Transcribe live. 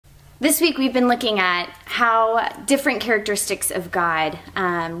This week we've been looking at how different characteristics of God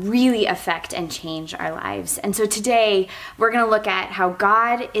really affect and change our lives. And so today we're going to look at how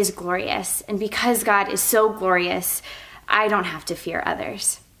God is glorious. And because God is so glorious, I don't have to fear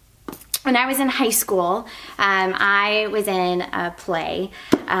others. When I was in high school, I was in a play,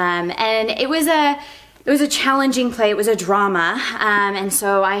 and it was a challenging play. It was a drama, and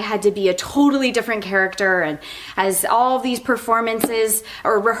so I had to be a totally different character. And as all of these performances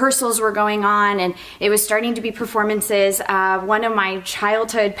or rehearsals were going on, and it was starting to be performances, one of my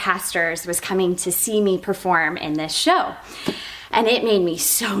childhood pastors was coming to see me perform in this show, and it made me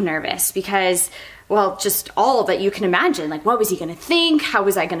so nervous because, well, just all that you can imagine. Like, what was he going to think? How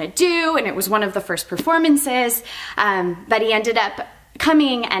was I going to do? And it was one of the first performances, but he ended up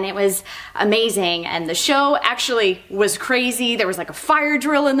coming, and it was amazing. And the show actually was crazy. There was like a fire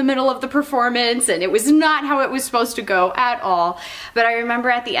drill in the middle of the performance, and it was not how it was supposed to go at all. But I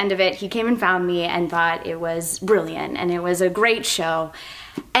remember at the end of it, he came and found me and thought it was brilliant, and it was a great show.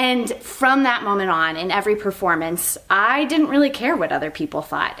 And from that moment on, in every performance, I didn't really care what other people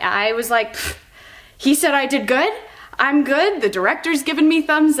thought. I was like, he said I did good, I'm good, the director's given me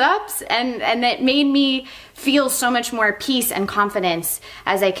thumbs ups, and it made me feel so much more peace and confidence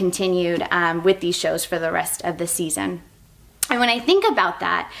as I continued with these shows for the rest of the season. And when I think about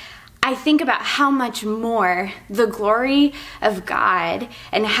that, I think about how much more the glory of God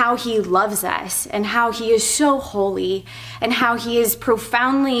and how he loves us and how he is so holy and how he is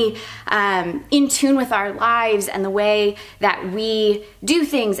profoundly in tune with our lives and the way that we do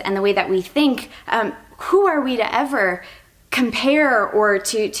things and the way that we think. Who are we to ever compare or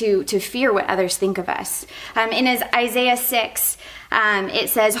to fear what others think of us? In Isaiah 6, it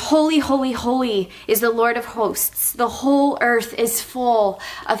says, "Holy, holy, holy is the Lord of hosts. The whole earth is full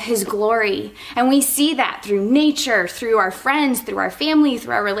of his glory." And we see that through nature, through our friends, through our family,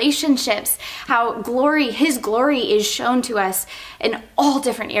 through our relationships, how his glory is shown to us in all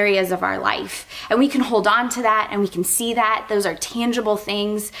different areas of our life. And we can hold on to that, and we can see that. Those are tangible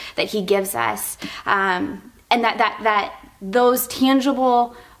things that he gives us. And that those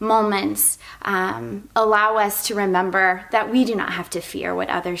tangible moments allow us to remember that we do not have to fear what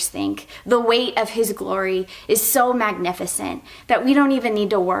others think. The weight of his glory is so magnificent that we don't even need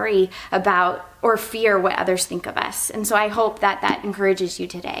to worry about or fear what others think of us. And so I hope that that encourages you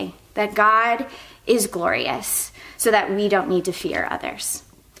today, that God is glorious so that we don't need to fear others.